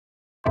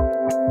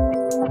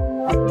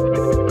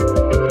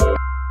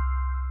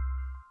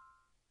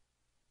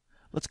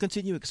Let's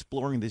continue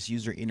exploring this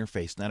user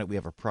interface now that we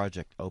have a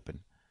project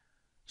open.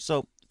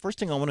 So first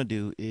thing I want to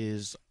do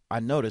is, I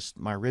noticed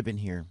my ribbon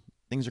here,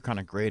 things are kind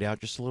of grayed out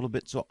just a little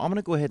bit, so I'm going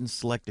to go ahead and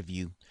select a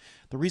view.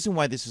 The reason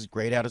why this is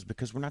grayed out is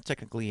because we're not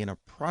technically in a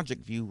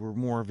project view, we're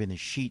more of in a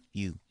sheet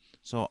view.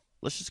 So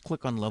let's just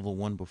click on level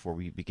 1 before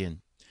we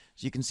begin.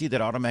 So you can see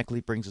that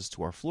automatically brings us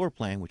to our floor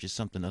plan, which is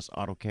something us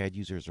AutoCAD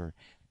users are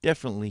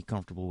definitely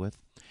comfortable with.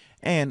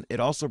 And it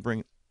also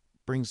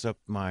brings up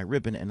my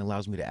ribbon and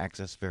allows me to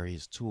access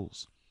various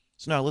tools.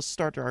 So now let's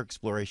start our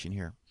exploration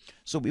here.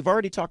 So we've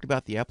already talked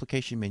about the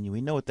application menu.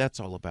 We know what that's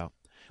all about.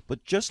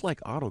 But just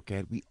like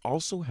AutoCAD, we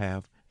also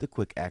have the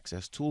quick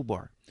access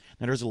toolbar.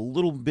 Now there's a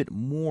little bit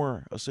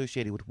more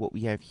associated with what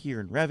we have here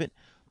in Revit,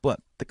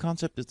 but the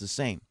concept is the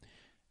same.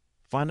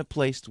 Find a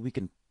place we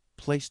can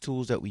place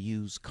tools that we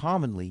use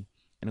commonly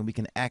and then we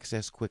can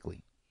access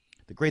quickly.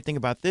 The great thing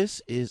about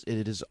this is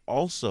it is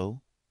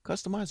also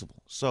customizable.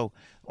 So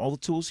all the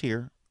tools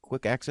here,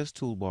 quick access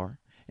toolbar,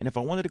 and if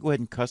I wanted to go ahead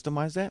and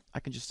customize that,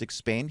 I can just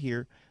expand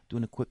here,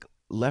 doing a quick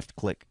left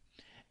click.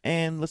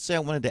 And let's say I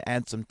wanted to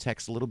add some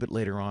text a little bit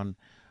later on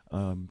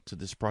to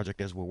this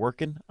project as we're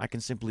working. I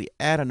can simply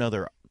add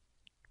another,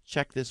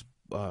 check this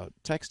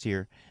text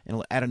here, and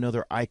it'll add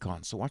another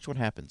icon. So watch what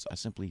happens. I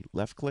simply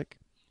left click,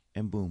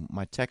 and boom,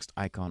 my text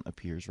icon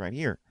appears right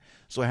here.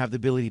 So I have the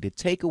ability to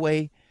take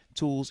away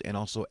tools and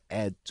also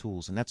add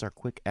tools, and that's our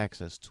quick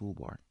access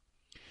toolbar.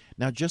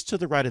 Now just to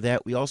the right of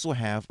that, we also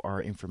have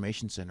our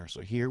information center.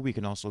 So here we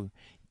can also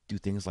do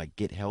things like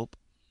get help.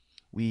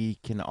 We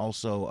can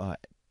also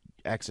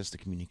access the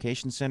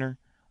communication center.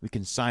 We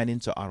can sign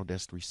into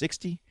Autodesk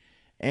 360,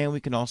 and we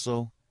can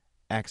also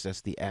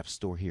access the app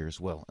store here as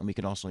well. And we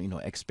can also,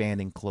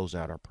 expand and close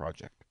out our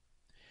project.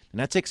 And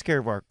that takes care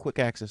of our quick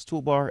access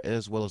toolbar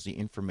as well as the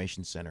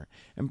information center.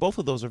 And both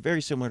of those are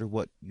very similar to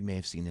what you may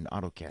have seen in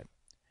AutoCAD.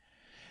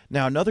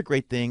 Now, another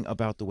great thing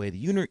about the way the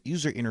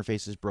user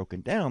interface is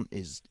broken down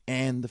is,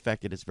 and the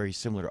fact that it's very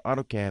similar to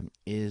AutoCAD,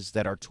 is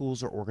that our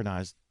tools are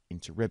organized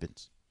into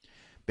ribbons.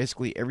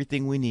 Basically,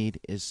 everything we need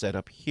is set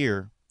up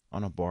here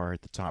on a bar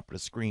at the top of the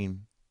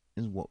screen,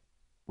 is what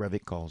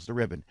Revit calls the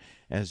ribbon,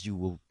 as you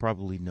will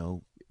probably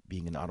know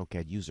being an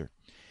AutoCAD user.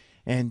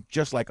 And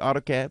just like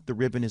AutoCAD, the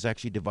ribbon is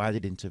actually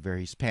divided into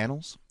various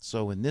panels.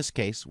 So in this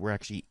case, we're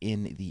actually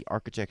in the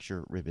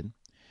architecture ribbon,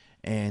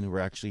 and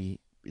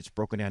it's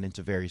broken down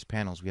into various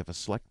panels. We have a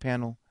select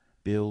panel,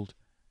 build,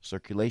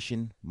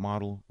 circulation,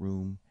 model,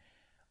 room,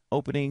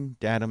 opening,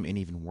 datum, and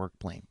even work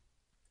plane.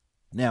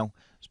 Now,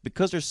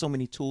 because there's so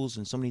many tools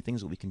and so many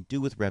things that we can do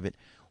with Revit,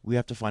 we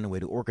have to find a way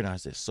to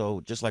organize this.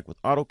 So just like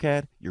with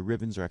AutoCAD, your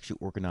ribbons are actually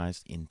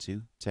organized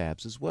into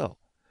tabs as well.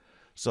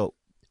 So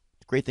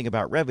the great thing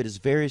about Revit is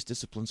various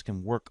disciplines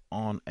can work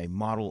on a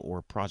model or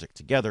a project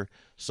together.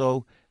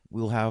 So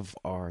we'll have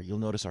you'll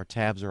notice our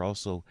tabs are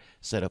also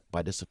set up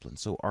by discipline.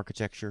 So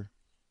architecture,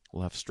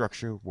 we'll have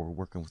structure, where we're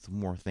working with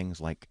more things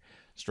like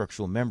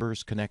structural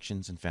members,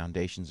 connections, and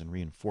foundations and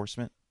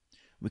reinforcement.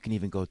 We can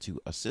even go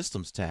to a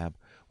systems tab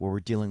where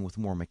we're dealing with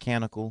more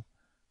mechanical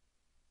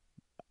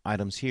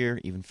items here,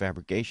 even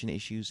fabrication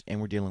issues, and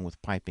we're dealing with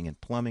piping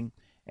and plumbing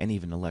and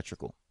even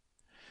electrical.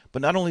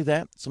 But not only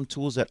that, some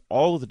tools that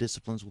all of the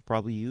disciplines will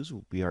probably use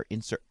will be our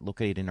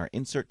located in our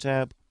insert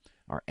tab,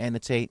 our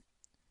annotate,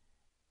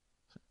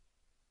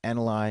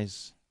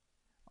 analyze.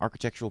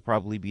 Architecture will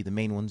probably be the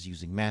main ones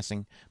using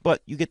massing,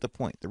 but you get the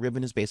point. The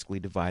ribbon is basically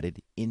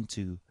divided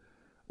into,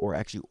 or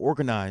actually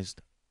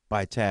organized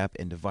by tab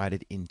and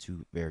divided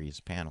into various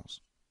panels.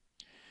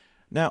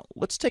 Now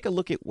let's take a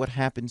look at what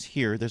happens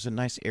here. There's a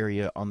nice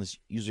area on this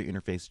user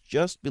interface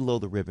just below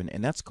the ribbon,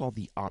 and that's called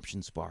the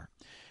options bar.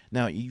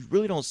 Now you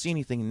really don't see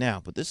anything now,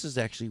 but this is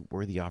actually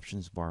where the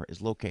options bar is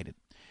located.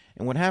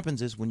 And what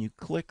happens is when you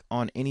click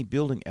on any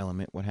building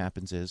element, what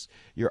happens is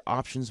your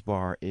options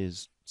bar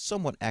is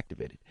somewhat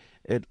activated.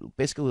 It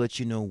basically lets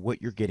you know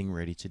what you're getting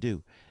ready to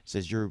do. It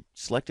says you're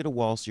selected a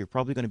wall, so you're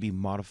probably going to be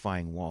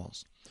modifying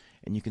walls.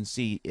 And you can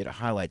see it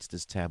highlights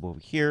this tab over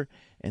here,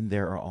 and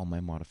there are all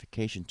my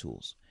modification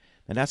tools.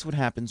 And that's what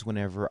happens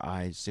whenever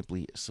I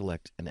simply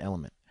select an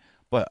element.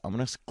 But I'm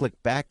going to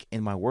click back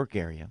in my work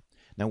area.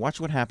 Now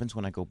watch what happens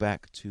when I go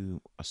back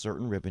to a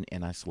certain ribbon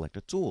and I select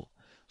a tool.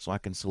 So I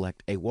can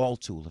select a wall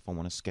tool if I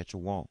want to sketch a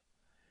wall.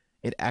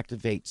 It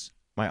activates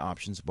my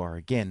options bar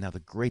again. Now the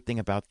great thing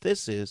about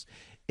this is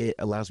it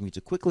allows me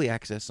to quickly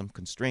access some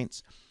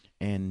constraints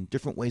and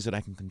different ways that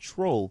I can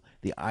control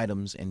the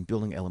items and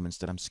building elements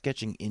that I'm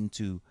sketching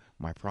into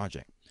my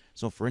project.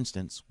 So for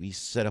instance, we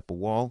set up a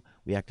wall,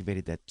 we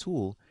activated that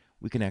tool,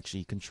 we can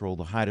actually control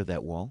the height of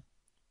that wall,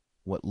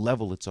 what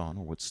level it's on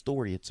or what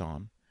story it's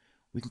on.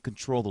 We can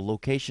control the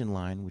location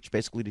line, which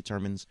basically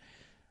determines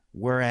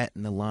where at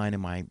in the line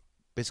am I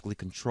basically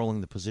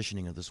controlling the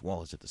positioning of this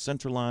wall. Is it the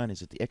center line?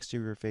 Is it the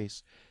exterior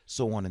face?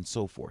 So on and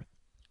so forth.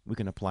 We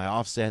can apply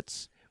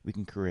offsets. We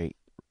can create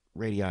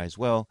radii as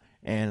well,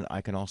 and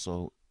I can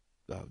also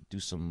do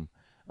some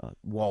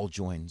wall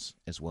joins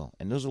as well.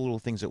 And those are little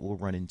things that we'll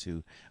run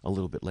into a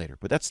little bit later.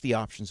 But that's the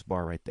options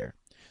bar right there.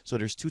 So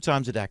there's two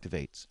times it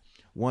activates.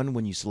 One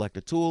when you select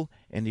a tool,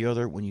 and the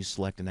other when you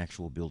select an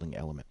actual building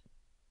element.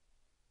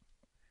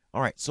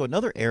 All right, so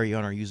another area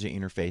on our user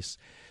interface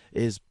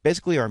is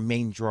basically our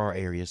main draw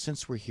area.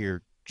 Since we're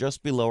here,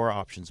 just below our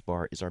options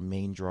bar is our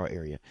main draw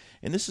area.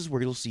 And this is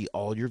where you'll see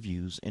all your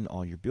views and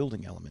all your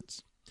building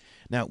elements.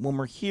 Now, when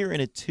we're here in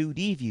a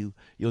 2D view,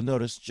 you'll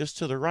notice just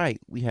to the right,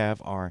 we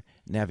have our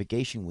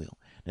navigation wheel.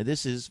 Now,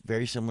 this is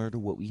very similar to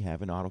what we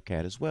have in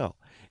AutoCAD as well.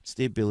 It's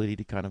the ability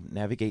to kind of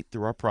navigate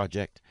through our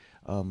project,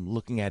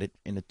 looking at it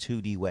in a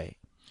 2D way.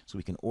 So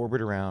we can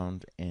orbit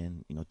around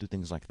and do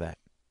things like that.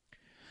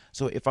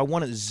 So if I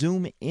want to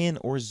zoom in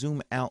or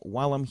zoom out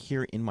while I'm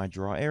here in my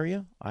draw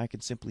area, I can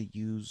simply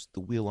use the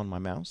wheel on my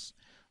mouse.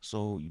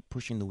 So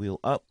pushing the wheel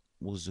up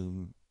will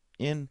zoom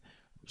in,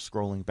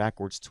 scrolling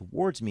backwards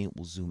towards me, it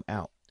will zoom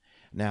out.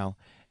 Now,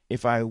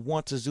 if I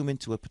want to zoom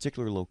into a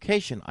particular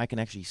location, I can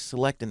actually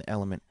select an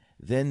element,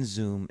 then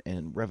zoom,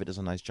 and Revit does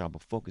a nice job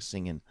of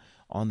focusing in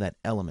on that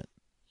element.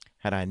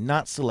 Had I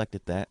not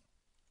selected that,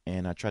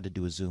 and I tried to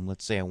do a zoom,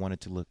 let's say I wanted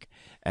to look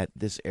at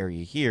this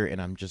area here,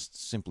 and I'm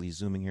just simply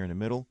zooming here in the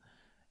middle,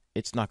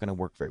 it's not going to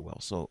work very well.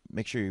 So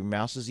make sure your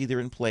mouse is either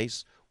in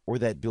place or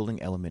that building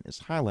element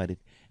is highlighted,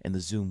 and the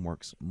zoom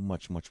works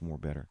much more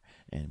better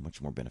and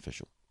much more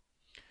beneficial.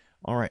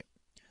 All right,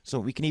 so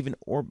we can even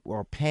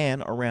or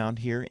pan around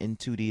here in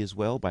 2D as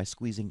well by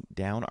squeezing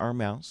down our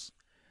mouse.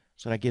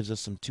 So that gives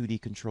us some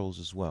 2D controls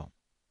as well.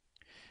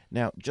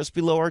 Now, just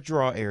below our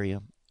draw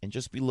area and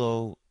just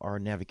below our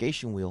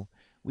navigation wheel,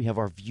 we have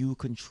our view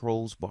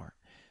controls bar.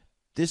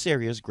 This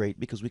area is great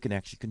because we can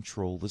actually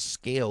control the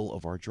scale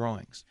of our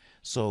drawings.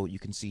 So you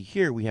can see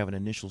here we have an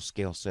initial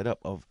scale set up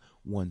of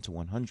 1 to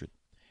 100.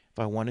 If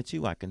I wanted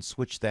to, I can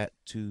switch that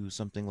to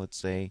something, let's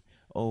say,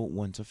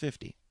 1 to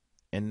 50.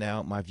 And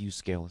now my view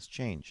scale has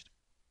changed.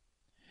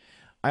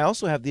 I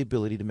also have the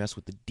ability to mess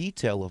with the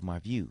detail of my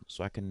view.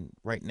 So I can,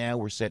 right now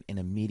we're set in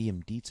a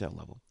medium detail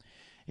level.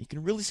 And you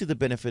can really see the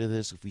benefit of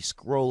this if we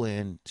scroll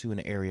in to an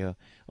area,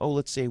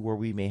 let's say where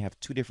we may have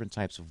two different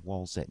types of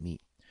walls that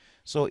meet.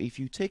 So if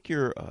you take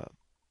your,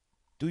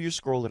 do your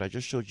scroll that I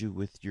just showed you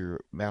with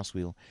your mouse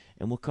wheel,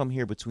 and we'll come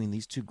here between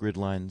these two grid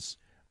lines,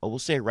 we'll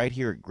say right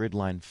here at grid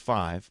line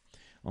 5,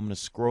 I'm going to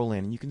scroll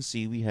in, and you can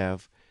see we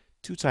have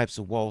two types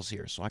of walls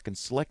here. So I can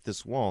select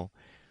this wall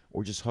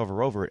or just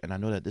hover over it, and I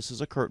know that this is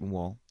a curtain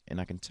wall,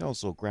 and I can tell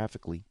so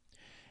graphically.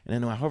 And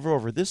then when I hover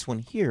over this one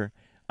here,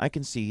 I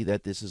can see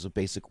that this is a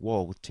basic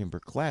wall with timber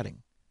cladding.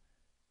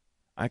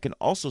 I can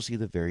also see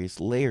the various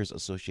layers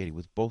associated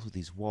with both of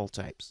these wall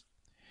types.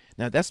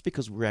 Now that's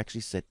because we're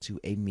actually set to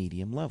a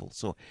medium level.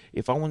 So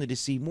if I wanted to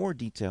see more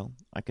detail,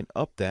 I can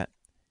up that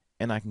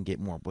and I can get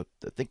more. But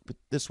I think with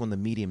this one, the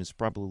medium is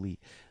probably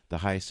the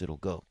highest it'll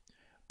go.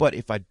 But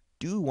if I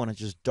do want to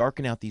just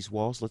darken out these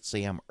walls, let's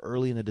say I'm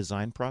early in the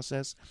design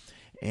process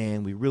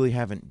and we really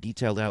haven't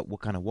detailed out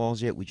what kind of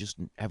walls yet, we just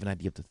have an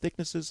idea of the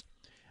thicknesses,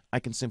 I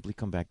can simply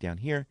come back down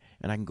here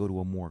and I can go to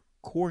a more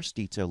coarse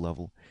detail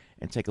level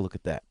and take a look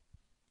at that.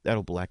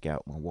 That'll black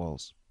out my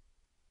walls,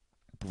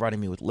 providing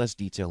me with less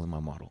detail in my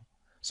model.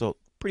 So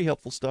pretty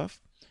helpful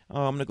stuff.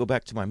 I'm going to go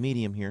back to my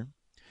medium here.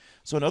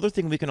 So another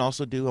thing we can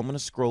also do, I'm going to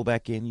scroll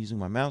back in using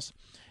my mouse,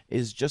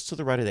 is just to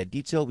the right of that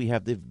detail, we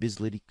have the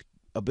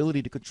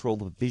ability to control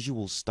the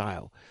visual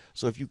style.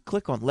 So if you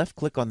left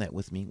click on that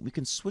with me, we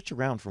can switch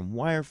around from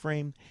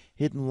wireframe,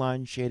 hidden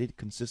line, shaded,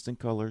 consistent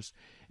colors,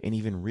 and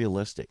even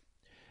realistic.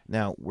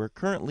 Now we're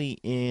currently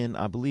in,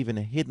 I believe, in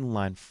a hidden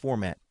line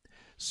format.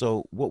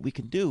 So what we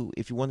can do,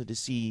 if you wanted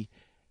to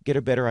get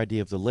a better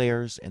idea of the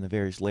layers and the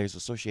various layers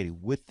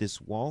associated with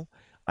this wall,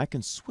 I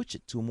can switch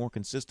it to a more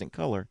consistent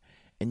color,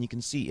 and you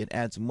can see it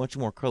adds much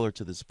more color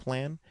to this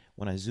plan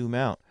when I zoom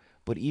out.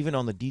 But even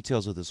on the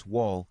details of this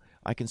wall,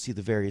 I can see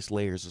the various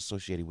layers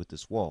associated with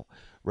this wall,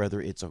 whether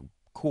it's a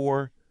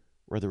core,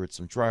 whether it's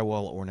some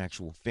drywall or an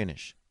actual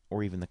finish,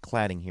 or even the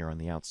cladding here on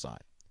the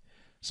outside.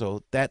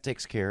 So that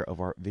takes care of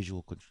our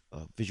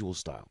visual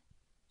style.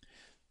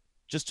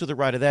 Just to the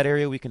right of that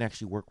area, we can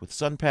actually work with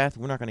SunPath.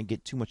 We're not going to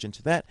get too much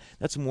into that.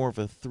 That's more of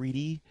a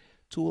 3D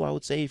tool, I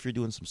would say, if you're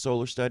doing some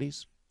solar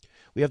studies.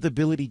 We have the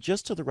ability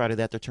just to the right of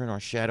that to turn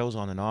our shadows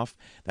on and off.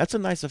 That's a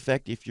nice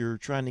effect if you're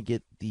trying to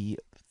get the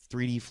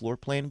 3D floor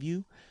plan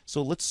view.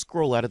 So let's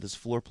scroll out of this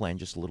floor plan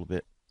just a little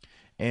bit,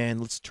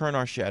 and let's turn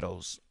our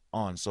shadows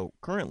on. So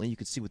currently you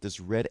can see with this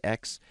red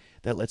X,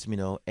 that lets me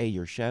know, hey,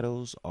 your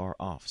shadows are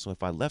off. So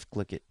if I left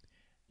click it,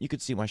 you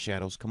could see my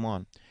shadows come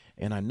on.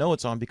 And I know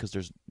it's on because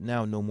there's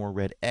now no more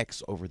red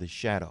X over the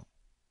shadow.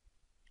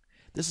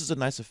 This is a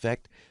nice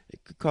effect.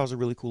 It could cause a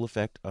really cool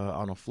effect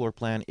on a floor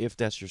plan if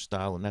that's your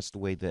style and that's the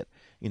way that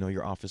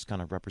your office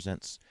kind of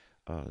represents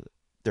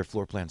their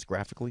floor plans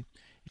graphically.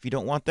 If you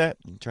don't want that,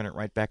 you can turn it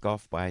right back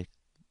off by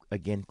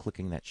again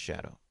clicking that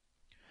shadow.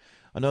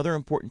 Another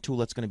important tool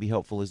that's going to be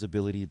helpful is the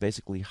ability to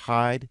basically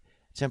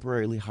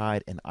temporarily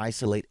hide and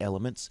isolate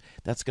elements.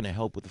 That's going to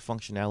help with the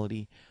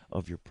functionality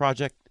of your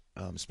project.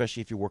 Especially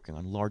if you're working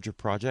on larger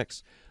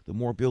projects, the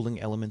more building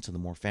elements and the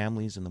more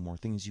families and the more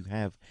things you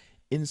have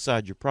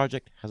inside your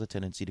project has a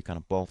tendency to kind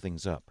of ball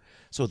things up.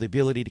 So the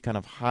ability to kind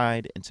of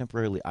hide and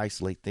temporarily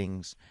isolate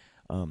things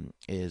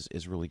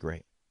is really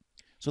great.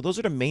 So those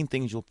are the main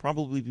things you'll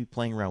probably be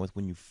playing around with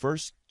when you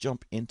first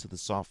jump into the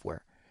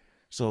software.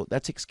 So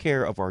that takes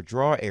care of our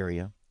draw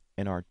area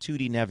and our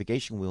 2D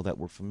navigation wheel that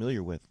we're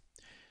familiar with.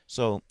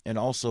 So, and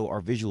also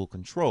our visual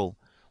control.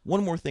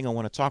 One more thing I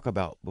want to talk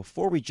about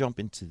before we jump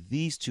into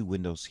these two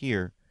windows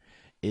here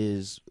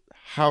is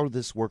how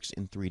this works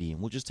in 3D,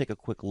 and we'll just take a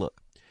quick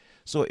look.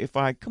 So if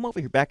I come over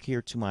here back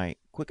here to my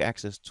quick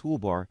access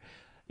toolbar,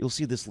 you'll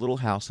see this little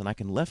house, and I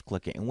can left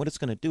click it, and what it's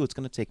going to do, it's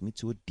going to take me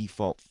to a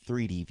default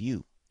 3D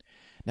view.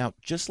 Now,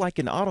 just like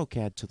in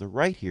AutoCAD to the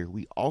right here,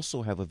 we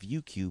also have a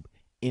view cube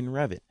in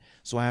Revit.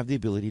 So I have the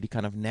ability to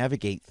kind of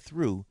navigate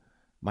through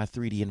my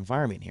 3D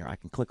environment here. I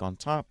can click on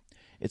top.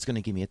 It's going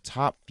to give me a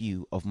top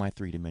view of my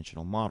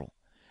three-dimensional model.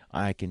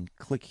 I can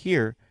click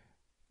here,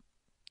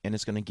 and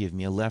it's going to give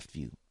me a left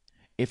view.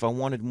 If I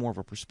wanted more of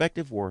a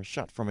perspective or a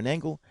shot from an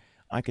angle,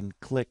 I can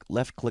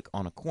left click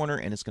on a corner,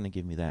 and it's going to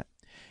give me that.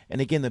 And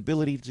again, the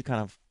ability to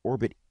kind of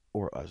orbit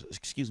or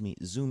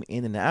zoom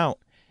in and out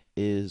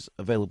is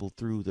available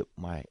through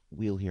my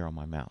wheel here on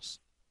my mouse.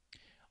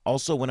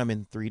 Also, when I'm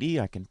in 3D,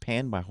 I can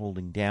pan by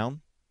holding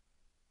down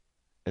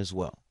as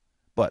well.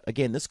 But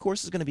again, this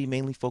course is going to be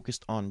mainly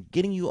focused on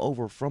getting you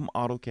over from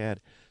AutoCAD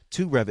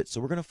to Revit. So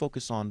we're going to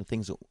focus on the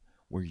things that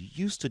we're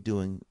used to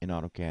doing in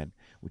AutoCAD,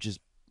 which is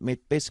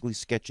basically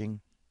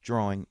sketching,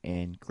 drawing,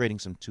 and creating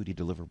some 2D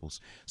deliverables.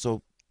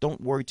 So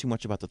don't worry too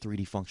much about the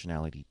 3D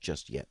functionality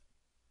just yet.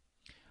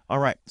 All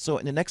right, so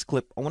in the next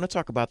clip, I want to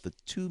talk about the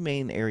two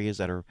main areas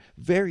that are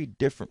very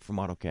different from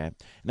AutoCAD, and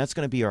that's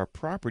going to be our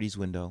Properties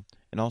window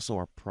and also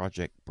our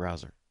Project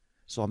Browser.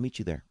 So I'll meet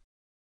you there.